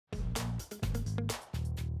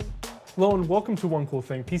Hello and welcome to One Cool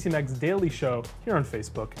Thing, PC Mag's daily show here on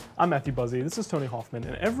Facebook. I'm Matthew Buzzy, this is Tony Hoffman,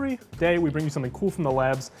 and every day we bring you something cool from the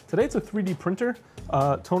labs. Today it's a 3D printer.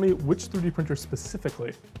 Tony, which 3D printer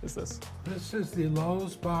specifically is this? This is the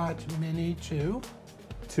LulzBot Mini 2.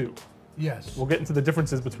 2. Yes. We'll get into the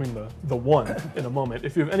differences between the one in a moment.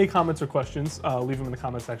 If you have any comments or questions, leave them in the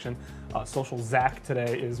comment section. Social Zach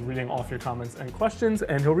today is reading off your comments and questions,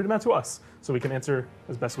 and he'll read them out to us so we can answer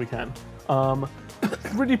as best we can.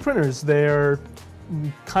 3D printers, they're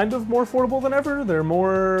kind of more affordable than ever. They're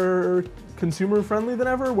more consumer friendly than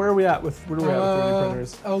ever. Where are we at with 3D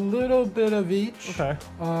printers? A little bit of each. Okay.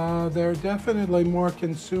 They're definitely more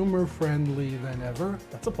consumer friendly than ever.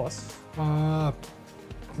 That's a plus.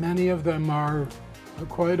 Many of them are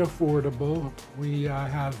quite affordable. We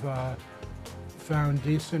have found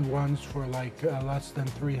decent ones for like less than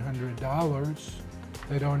 $300.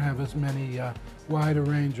 They don't have as many wider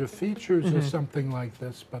range of features as something like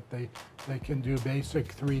this, but they can do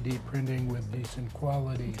basic 3D printing with decent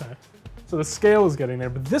quality. Okay. So the scale is getting there,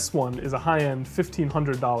 but this one is a high-end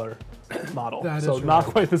 $1,500 model. That so is not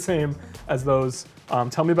right. quite the same as those.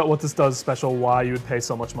 Tell me about what this does special, why you would pay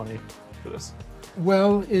so much money for this.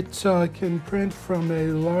 Well, it can print from a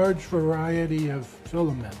large variety of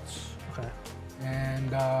filaments. Okay.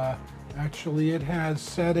 And actually it has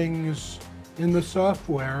settings in the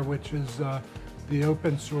software, which is the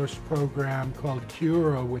open source program called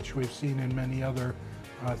Cura, which we've seen in many other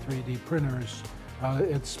 3D printers.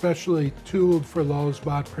 It's specially tooled for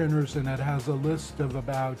LulzBot printers, and it has a list of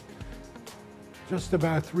just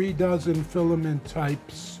about 3 dozen filament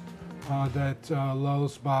types that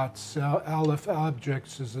LulzBot sell. Aleph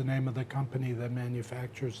Objects is the name of the company that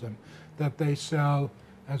manufactures them, that they sell,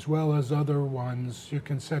 as well as other ones. You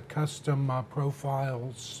can set custom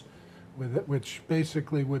profiles with it, which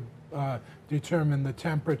basically would determine the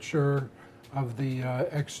temperature of the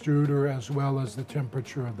extruder as well as the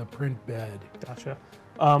temperature of the print bed. Gotcha.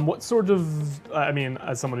 What sort of, I mean,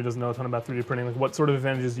 as someone who doesn't know a ton about 3D printing, like what sort of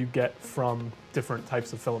advantages you get from different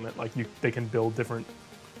types of filament? Like they can build different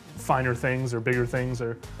finer things or bigger things,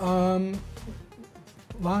 or?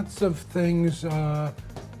 Lots of things.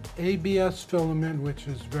 ABS filament, which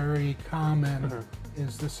is very common,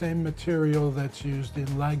 is the same material that's used in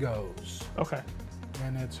Legos. Okay.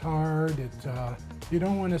 And it's hard. You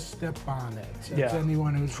don't want to step on it. Yeah. As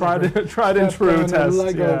anyone who's tried and true on test. A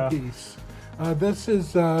Lego Yeah. piece. This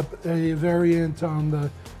is a variant on the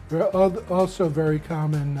also very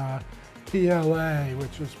common PLA,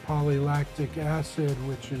 which is polylactic acid,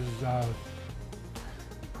 which is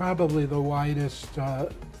probably the widest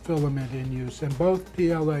filament in use. And both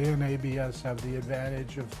PLA and ABS have the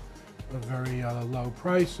advantage of very low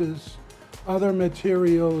prices. Other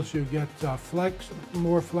materials, you get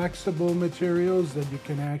more flexible materials that you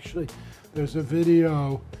can actually, there's a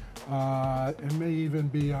video, it may even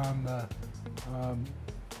be on the,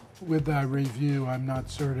 with that review, I'm not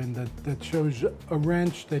certain, that shows a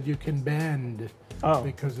wrench that you can bend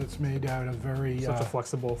because it's made out of very... Such a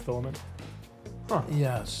flexible filament. Huh.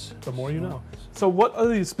 Yes. The more you know. So what are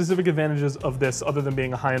the specific advantages of this other than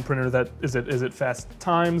being a high-end printer? Is it fast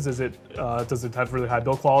times? Does it have really high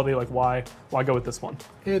build quality? Like why go with this one?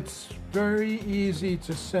 It's very easy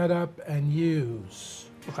to set up and use.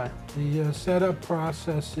 Okay. The setup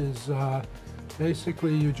process is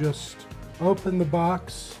basically you just open the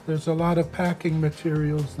box. There's a lot of packing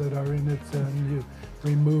materials that are in it, and you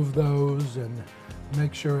remove those and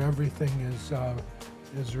make sure everything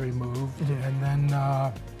is removed. And then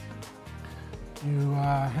you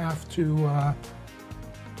have to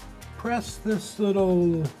press this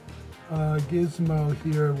little gizmo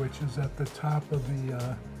here, which is at the top of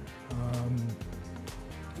the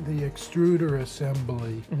extruder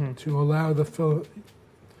assembly to allow the fill.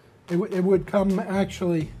 It would come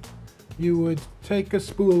actually. You would take a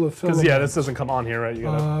spool of filament. Because yeah, this doesn't come on here, right? You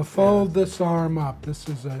gotta fold this arm up. This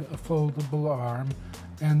is a foldable arm.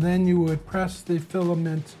 And then you would press the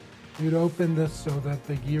filament. You'd open this so that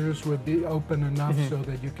the gears would be open enough so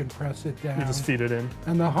that you can press it down. You just feed it in.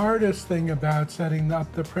 And the hardest thing about setting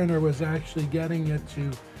up the printer was actually getting it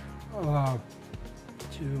to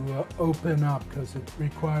open up, because it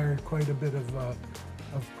required quite a bit of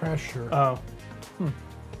pressure. Oh.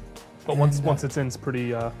 But once it's in, it's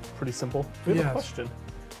pretty simple. We have a question.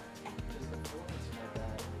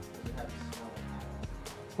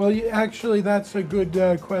 Well, actually, that's a good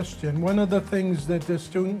question. One of the things that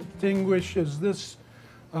distinguishes this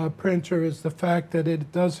printer is the fact that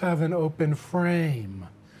it does have an open frame,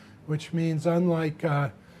 which means unlike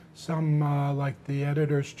some like the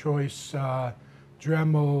Editor's Choice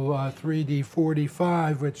Dremel 3D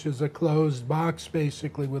 45, which is a closed box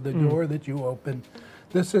basically with a door that you open,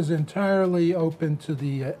 this is entirely open to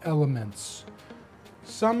the elements.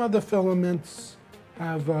 Some of the filaments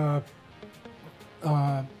have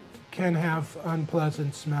can have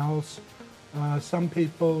unpleasant smells. Some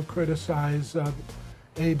people criticize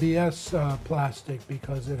ABS plastic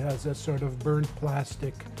because it has a sort of burnt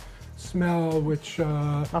plastic smell, which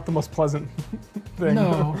not the most pleasant thing.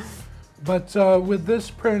 No, but with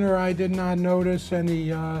this printer, I did not notice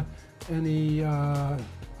any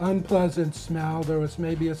unpleasant smell. There was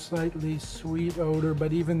maybe a slightly sweet odor,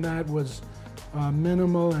 but even that was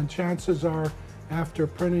minimal. And chances are, after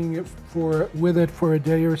printing it with it for a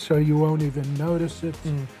day or so, you won't even notice it.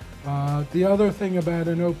 The other thing about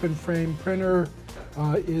an open frame printer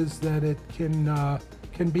is that it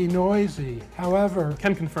can be noisy. However,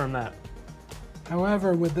 Can confirm that.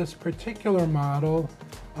 However, with this particular model,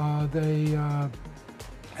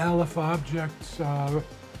 Aleph Objects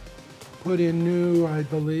put in new, I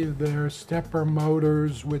believe, their stepper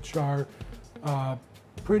motors, which are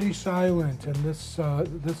pretty silent, and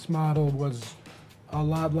this model was a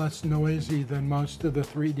lot less noisy than most of the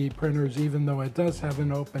 3D printers, even though it does have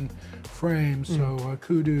an open frame, so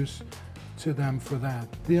kudos to them for that.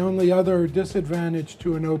 The only other disadvantage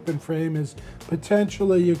to an open frame is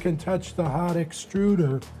potentially you can touch the hot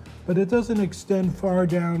extruder, but it doesn't extend far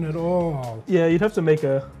down at all. Yeah, you'd have to make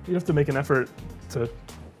an effort to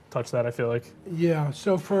touch that, I feel like. Yeah,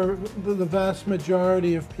 so for the vast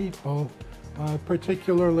majority of people,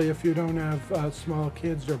 particularly if you don't have small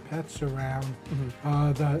kids or pets around,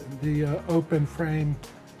 the open frame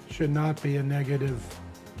should not be a negative.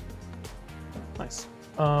 Nice.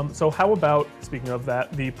 So how about, speaking of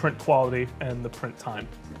that, the print quality and the print time?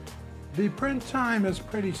 The print time is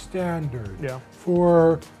pretty standard. Yeah.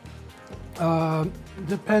 For,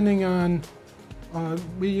 depending on,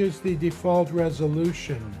 we use the default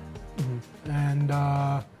resolution, and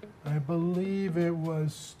I believe it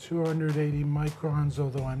was 280 microns,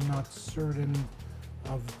 although I'm not certain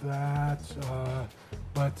of that.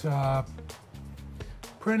 But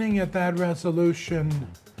printing at that resolution,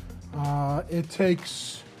 it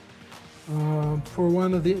takes, to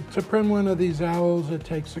print one of these owls, it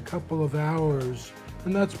takes a couple of hours.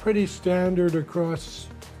 And that's pretty standard across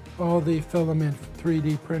all the filament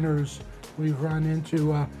 3D printers we've run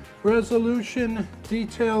into. Resolution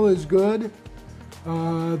detail is good.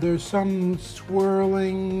 There's some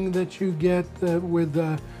swirling that you get with,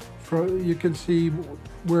 you can see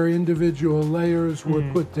where individual layers were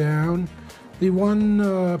put down. The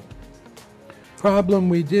one problem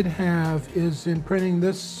we did have is in printing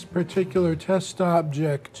this particular test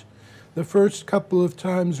object. The first couple of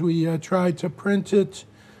times we tried to print it,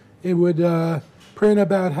 it would print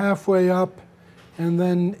about halfway up, and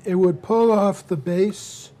then it would pull off the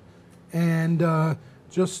base and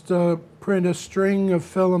just print a string of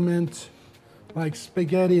filament like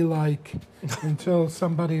spaghetti-like until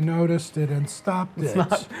somebody noticed it and stopped it.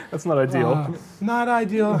 That's not ideal. Not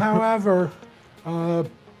ideal, however,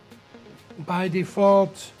 by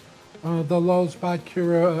default, the LulzBot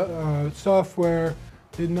Cura software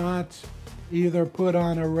did not either put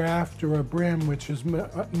on a raft or a brim, which is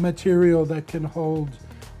material that can hold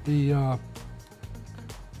the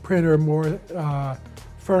printer more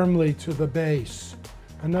firmly to the base.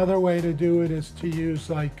 Another way to do it is to use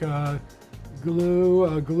like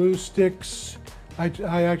glue sticks.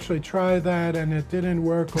 I actually tried that and it didn't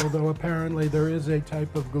work, although apparently there is a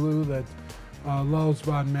type of glue that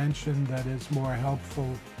LulzBot mentioned that is more helpful.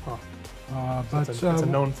 But it's a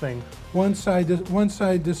known thing. Once I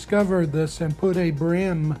discovered this and put a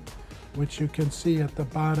brim, which you can see at the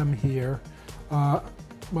bottom here,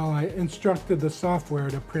 well, I instructed the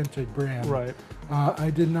software to print a brim. Right.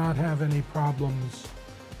 I did not have any problems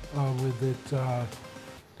with it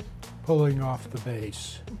pulling off the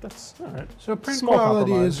base. That's all right. So print Small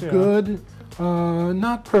quality is good,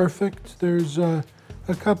 not perfect. There's a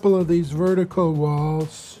couple of these vertical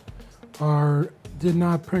walls did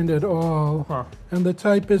not print at all, and the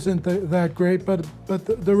type isn't that great. But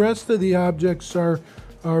the rest of the objects are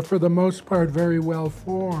for the most part very well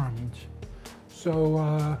formed.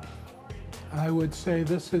 So I would say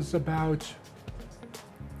this is about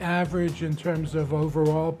average in terms of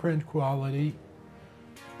overall print quality.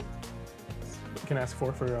 You can ask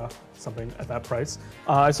for something at that price.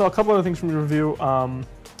 I saw a couple other things from your review.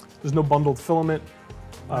 There's no bundled filament.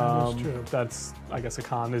 That is true. That's, I guess, a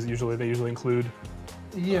con. They usually include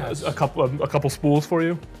a couple spools for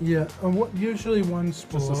you. Yeah, usually one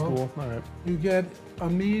spool. Just a spool. All right. You get a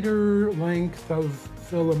meter length of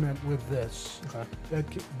filament with this. Okay.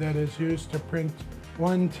 That is used to print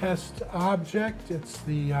one test object. It's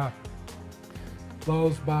the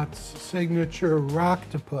LulzBot's signature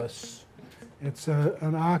Rocktopus. It's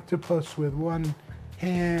an octopus with one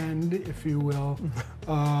hand, if you will,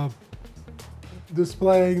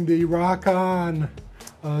 displaying the Rock On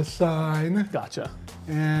sign. Gotcha.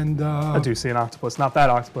 And I do see an octopus, not that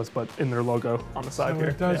octopus, but in their logo on the side so here.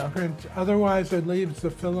 it does print. Otherwise, it leaves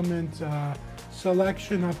the filament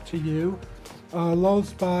selection up to you.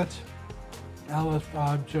 LulzBot, LF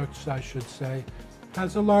Objects, I should say,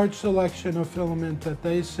 has a large selection of filament that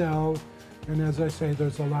they sell. And as I say,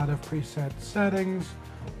 there's a lot of preset settings.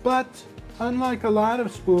 But unlike a lot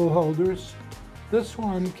of spool holders, this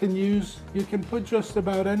one you can put just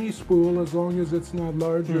about any spool as long as it's not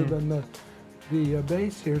larger than the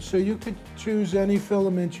base here. So you could choose any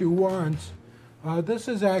filament you want. This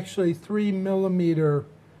is actually 3mm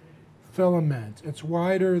filament. It's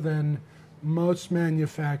wider than most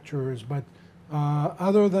manufacturers, but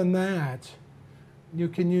other than that, you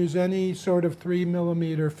can use any sort of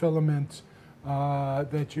 3mm filament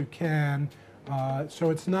that you can.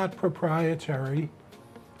 So it's not proprietary.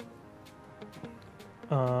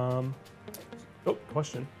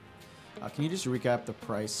 Question. Can you just recap the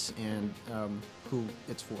price and who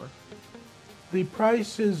it's for? The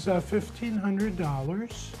price is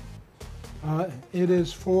 $1,500. It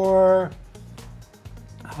is for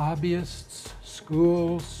hobbyists,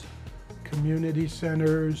 schools, community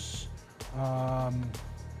centers.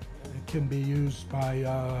 It can be used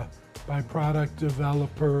by product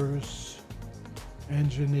developers,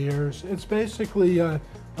 engineers. It's basically a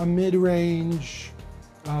mid-range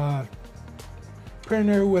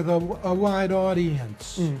printer with a wide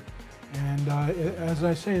audience. And as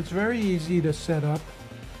I say, it's very easy to set up.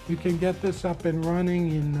 You can get this up and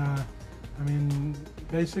running in, I mean,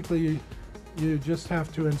 basically you just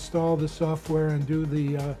have to install the software and do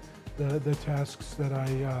the tasks that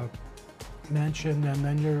I mentioned, and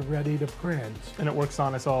then you're ready to print. And it works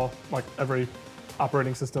on, I saw, like every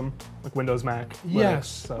operating system, like Windows, Mac,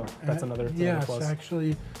 Yes. Linux, so that's another Yes, plus.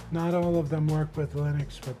 actually, not all of them work with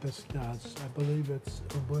Linux, but this does. I believe it's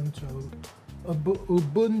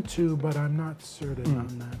Ubuntu, but I'm not certain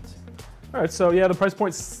on that. All right, so yeah, the price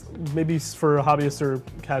point's maybe for hobbyists or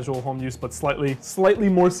casual home use, but slightly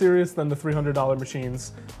more serious than the $300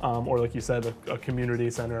 machines, or like you said, a community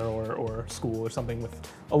center or school or something with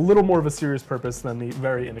a little more of a serious purpose than the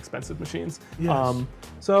very inexpensive machines. Yes.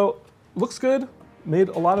 So looks good. Made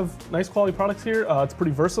a lot of nice quality products here. It's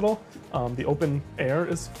pretty versatile. The open air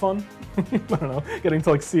is fun. I don't know, getting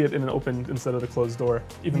to like see it in an open instead of the closed door,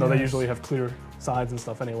 even though they usually have clear sides and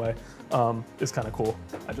stuff anyway, is kind of cool.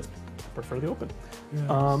 I just prefer the open.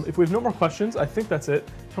 Yes. If we have no more questions, I think that's it.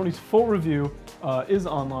 Tony's full review is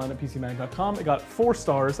online at pcmag.com. It got 4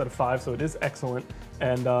 stars out of 5, so it is excellent.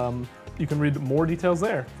 And you can read more details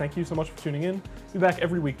there. Thank you so much for tuning in. Be back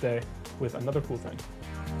every weekday with another cool thing.